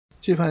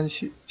这盘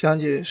棋讲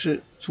解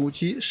是阻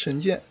击神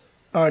剑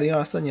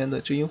2023年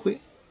的智运会，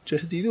这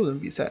是第6轮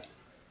比赛。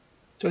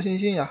赵鑫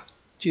鑫呀，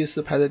这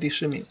次排在第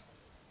10名，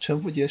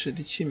陈富杰是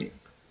第7名。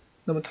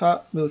那么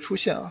他没有出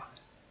现啊，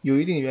有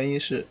一定原因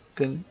是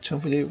跟陈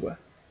富杰有关。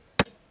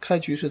开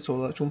局是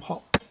走了中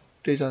炮，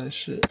对战的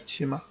是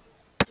骑马。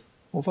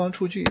红方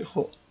出车以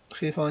后，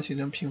黑方形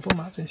成屏风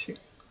马阵型。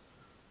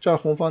这儿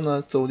红方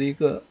呢走了一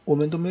个我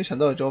们都没有想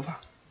到的招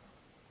法，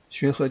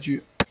巡河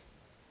车。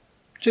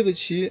这个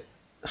棋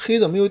黑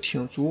的没有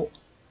挺足，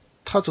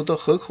他走到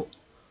河口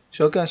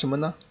是要干什么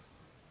呢？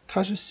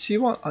他是希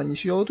望你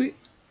去腰对，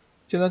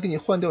将来给你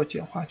换掉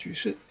简化局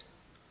势。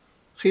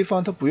黑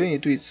方他不愿意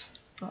对此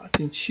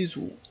进7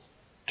卒。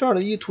这儿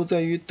的意图在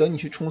于等你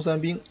去冲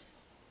3兵，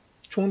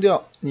冲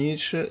掉你一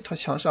吃他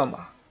强上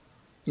马，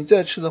你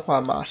再吃的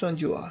话马上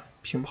就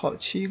平炮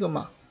7一个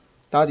马，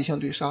打底向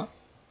对杀。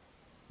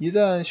一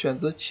旦选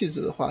择弃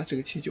子的话，这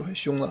个棋就很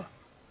凶了。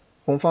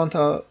红方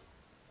他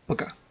不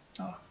敢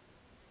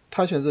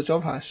他选择招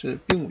法是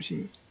兵五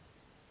进，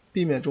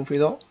避免中飞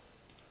刀。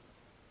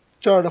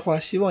这儿的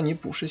话希望你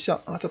补士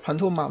象他盘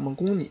头马猛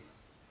攻你。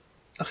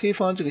黑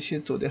方这个棋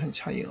走得很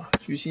强硬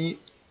车进1，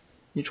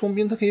你冲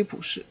兵他可以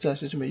补士，暂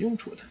时是没用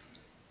处的。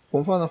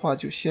红方的话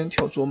就先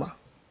跳左马，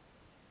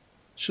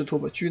试图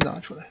把车拿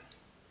出来。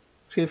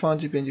黑方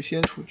这边就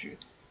先出车，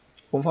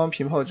红方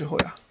平炮之后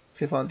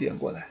黑方点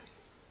过来，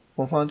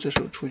红方这时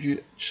候出车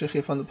吃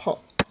黑方的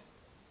炮，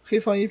黑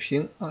方一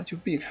平就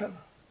避开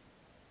了。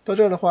到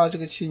这儿的话，这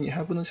个棋你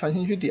还不能强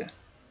行去点，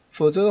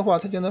否则的话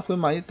他将来回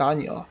马一打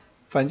你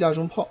反架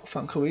中炮，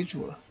反客为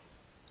主了。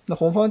那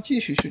红方继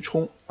续去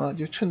冲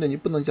就趁着你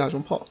不能架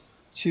中炮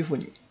欺负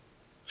你。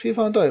黑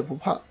方倒也不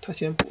怕，他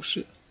先补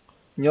士，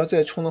你要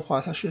再冲的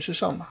话他顺势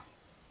上马，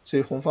所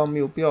以红方没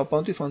有必要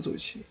帮对方走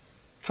棋，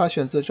他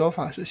选择招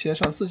法是先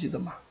上自己的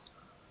马。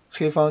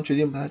黑方决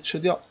定把它吃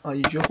掉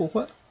以绝后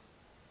患。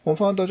红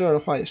方到这儿的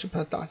话也是把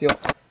它打掉，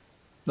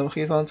那么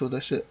黑方走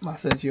的是马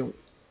3进5。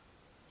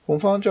红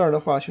方这儿的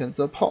话选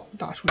择炮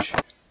打出去，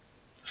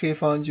黑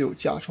方就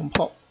架冲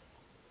炮。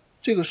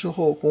这个时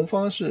候红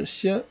方是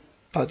先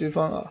把对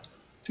方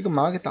这个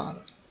马给打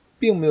了，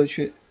并没有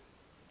去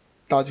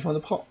打对方的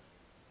炮。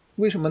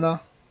为什么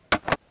呢？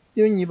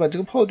因为你把这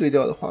个炮对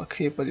掉的话，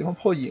可以把对方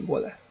炮引过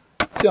来，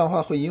这样的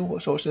话会引火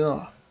烧身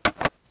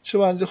吃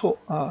完之后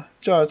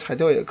这儿踩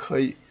掉也可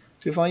以，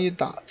对方一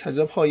打踩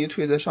着炮一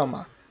退再上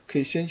马，可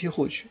以先弃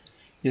后取，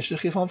也是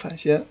黑方反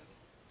先。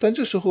但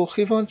这时候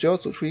黑方只要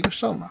走出一个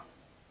上马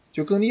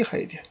就更厉害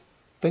一点，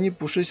等你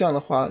补士象的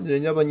话，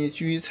人家把你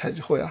车一踩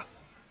之后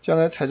将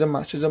来踩着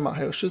马吃着马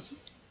还有狮子，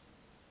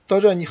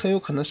到这儿你很有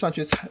可能上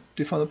去踩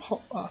对方的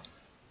炮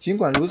尽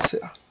管如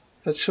此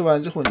他吃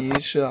完之后你一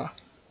吃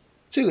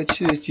这个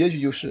棋的结局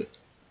就是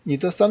你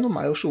的3路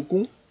马要受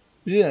攻，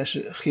仍然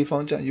是黑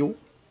方占优。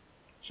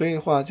所以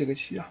的话这个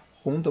棋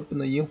红的不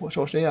能引火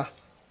烧身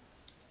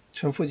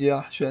陈富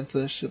杰选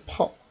择是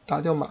炮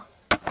打掉马。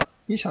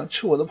你想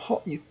吃我的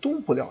炮你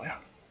动不了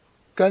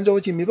干着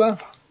急没办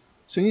法，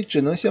所以你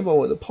只能先把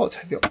我的炮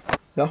踩掉，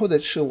然后再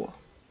吃我。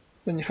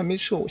那你还没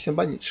吃我先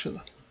把你吃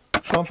了。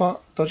双方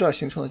到这儿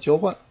形成了交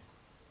换，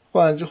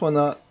换完之后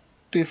呢，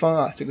对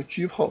方这个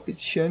车炮被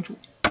牵住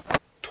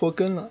脱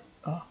根了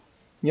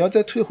你要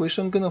再退回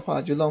生根的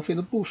话就浪费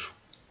了部署，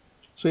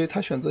所以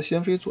他选择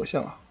先飞左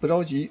象不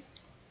着急。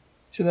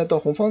现在到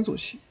红方走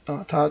棋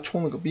他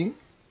冲了个兵，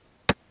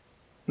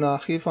那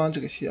黑方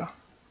这个棋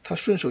他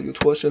顺手就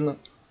脱身了，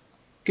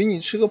给你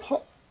吃个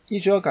炮，你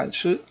只要敢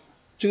吃，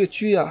这个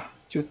车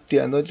就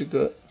点到这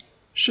个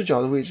视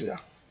角的位置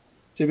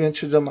这边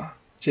吃着马，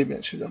这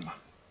边吃着马。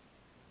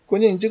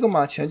关键你这个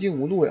马前进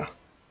无路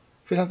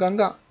非常尴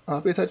尬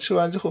被他吃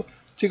完之后，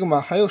这个马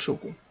还要受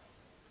攻，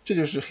这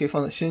就是黑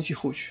方的先弃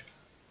后取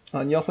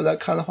你要回来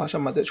看的话，上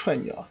马再踹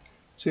你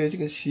所以这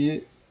个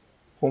棋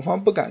红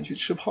方不敢去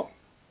吃炮，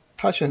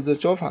他选择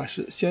招法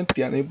是先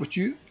点了一步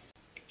车。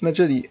那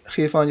这里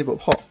黑方就把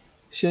炮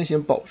先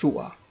行保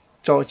住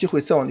找机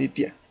会再往里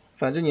点，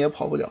反正你也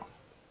跑不了。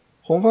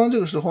红方这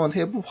个时候他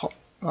也不跑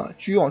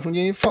车往中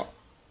间一放，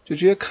就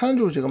直接看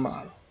住这个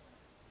马了。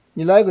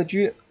你来个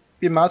车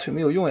别马腿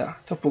没有用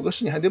他补个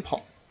士你还得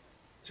跑，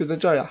所以在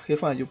这儿黑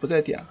方也就不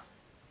再点了。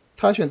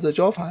他选择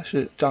招法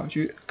是长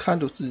车看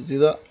住自己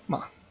的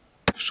马，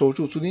守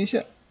住卒丁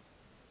线。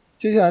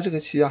接下来这个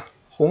棋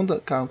红的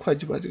赶快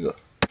就把这个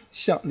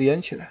象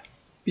连起来，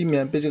避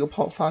免被这个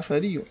炮发出来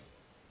利用。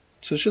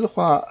此时的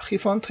话黑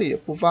方他也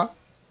不发，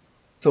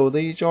走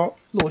的一招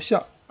落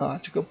象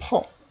这个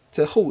炮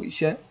在后尾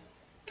先，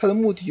他的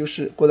目的就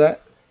是过来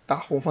打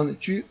红方的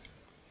车。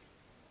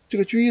这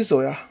个车一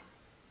走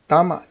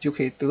打马就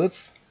可以得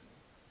子，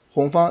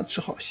红方只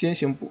好先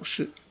行补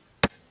士。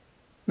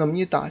那么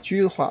你打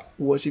车的话，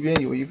我这边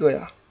有一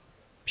个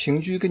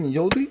平车跟你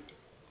腰对，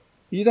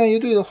一旦一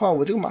对的话，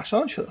我这个马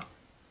上去了，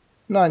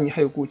那你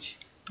还有顾忌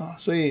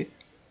所以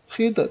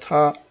黑的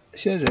他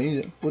先忍一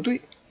忍不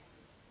对，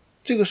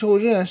这个时候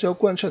仍然是要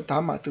贯彻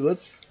打马得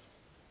子。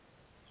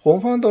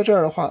红方到这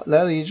儿的话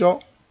来了一招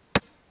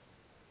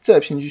再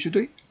平车去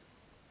对，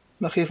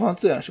那黑方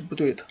自然是不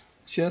对的，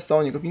先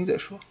扫你个兵再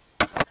说。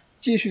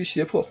继续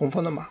胁迫红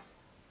方的马。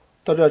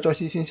到这儿赵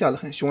鑫鑫下得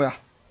很凶呀，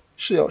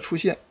是要出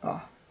线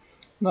啊。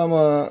那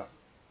么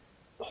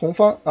红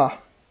方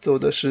啊走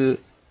的是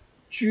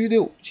车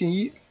6进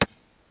1，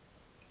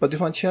把对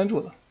方牵住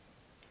了。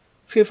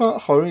黑方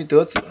好容易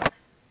得子，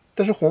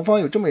但是红方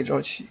有这么一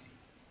招棋，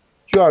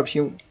车2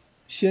平5，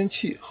先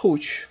弃后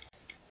取。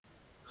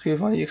黑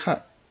方一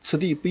看此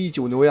地不宜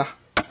久留呀，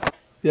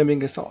边兵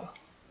给扫了。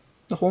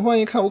那红方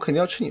一看我肯定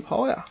要吃你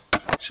炮呀，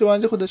吃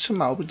完之后再吃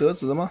马，我不得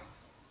子了吗？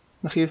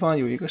那黑方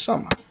有一个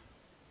上马，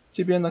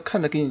这边呢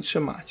看着给你吃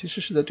马，其实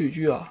是在对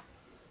车啊。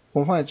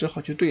红方也只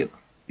好去对了，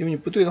因为你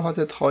不对的话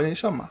再逃人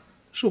上马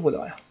受不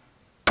了呀。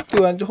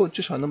对完之后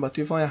至少能把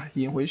对方呀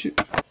引回去。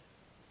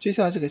接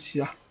下来这个棋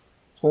啊，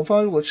红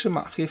方如果吃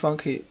马，黑方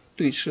可以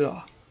对吃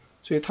啊，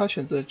所以他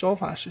选择的招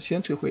法是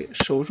先退回，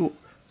守住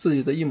自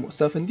己的1亩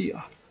3分地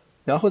啊，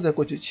然后再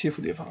过去欺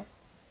负对方。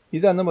一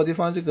旦能把对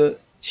方这个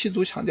棋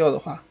卒抢掉的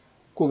话，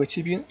过个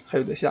骑兵还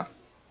有得下。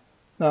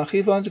那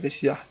黑方这个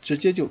棋啊，直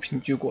接就平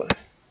车过来。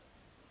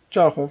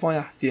这儿红方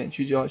呀点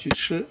车就要去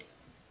吃，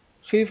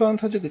黑方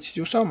他这个棋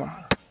就上马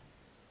了。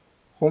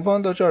红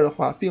方到这儿的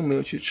话，并没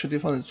有去吃对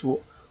方的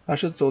卒，而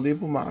是走了一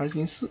步马2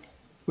进4。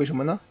为什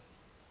么呢？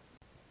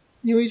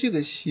因为这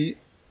个棋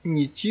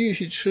你急于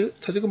去吃，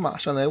他这个马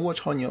上来窝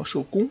巢，你要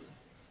受攻，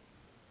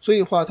所以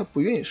的话他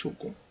不愿意受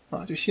攻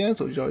啊，就先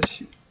走这招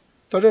棋。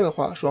到这儿的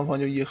话，双方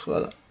就议和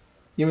了，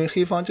因为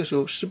黑方这时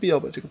候势必要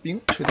把这个兵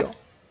吃掉，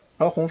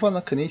而红方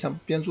呢肯定想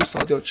边卒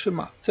扫掉吃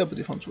马，再把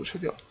对方卒吃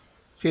掉，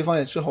黑方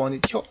也只好往里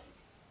跳。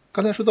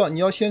刚才说到你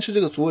要先吃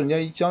这个卒，人家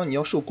一将你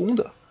要受攻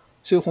的，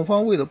所以红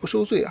方为了不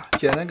受罪啊，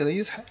简单给他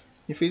一踩，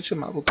你非吃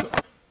马不可，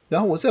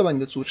然后我再把你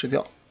的卒吃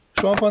掉。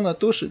双方呢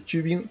都是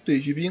车兵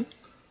对车兵，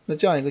那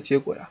这样一个结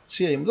果呀，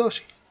谁也赢不到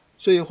谁。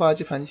所以的话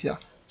这盘棋啊，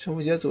陈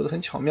富杰走得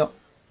很巧妙，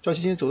赵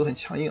鑫鑫走得很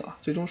强硬啊，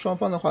最终双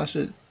方的话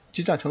是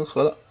激战成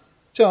和了。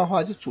这样的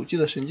话就阻击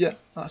了神剑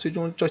啊，最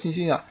终赵鑫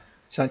鑫呀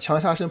想强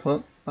杀申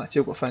鹏啊，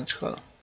结果翻车了。